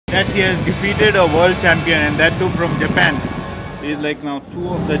that he has defeated a world champion, and that too from Japan. He's like now two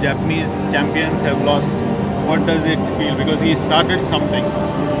of the Japanese champions have lost. What does it feel? Because he started something.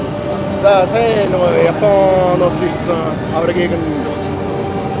 さあ、せーの、ヤポンのスイス、아무래도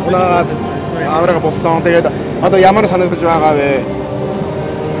오늘 아무래도 복동 되게 아도 야만의 산에서 좋아가 왜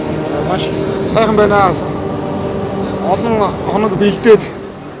маш сайхан байна. Олон хоног бэлдээд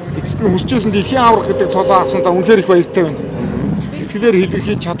хүсчээсэн дэлхийн аврах гэдэг цолоо авсандаа үнэхээр их баяртай байна. Тэгэхээр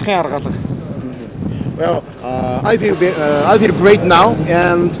хэлбэрхий чадахын аргалаа. Well, I feel great now,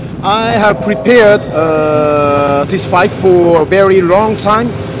 and I have prepared this fight for a very long time.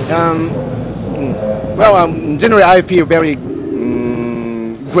 Well, generally I feel very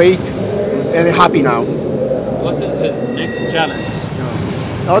great and happy now. What is his next challenge?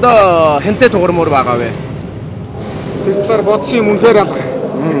 어더 현대 도그모르 바가베. 진짜 멋지 문제라.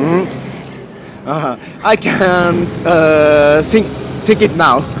 I can think it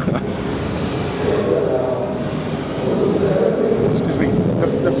now. Excuse me.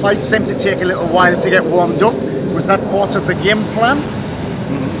 The fight seemed to take a little while to get warmed up. Was that part of the game plan?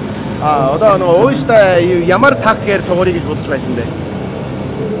 어더 오이시다 야마르 타케를 더버리기 좋았을텐데.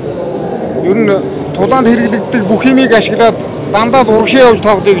 ер нь тулаанд хэрэглэгддэг бүх юмыг ашиглаад дандаа урагшаа явж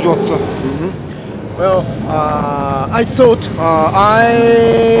тоглоё гэж бодсон. Well, I thought I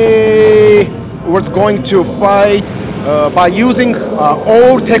was going to fight by using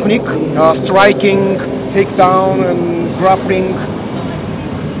all technique, striking, takedown, and grappling.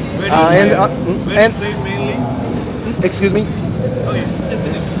 And mainly? Excuse me. Okay.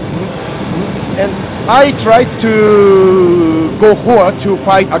 And I tried to go forward to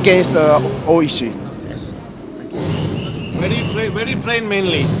fight against Oishi. Where do you train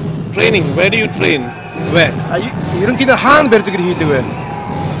mainly? Training. Where do you train? Where? 이런 기는 한 베르트기를 히드웨.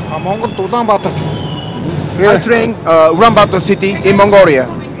 몽골 도단바타. I train Ulaanbaatar city in Mongolia.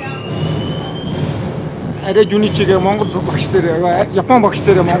 아래 유니치가 몽골 박시들이야. 야판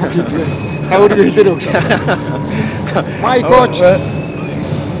박시들이야 몽골 히드웨. 우리가 히드웨. My coach.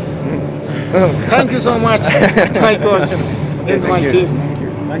 Thank you so much, my coach, and my team.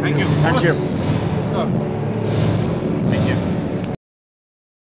 Thank you.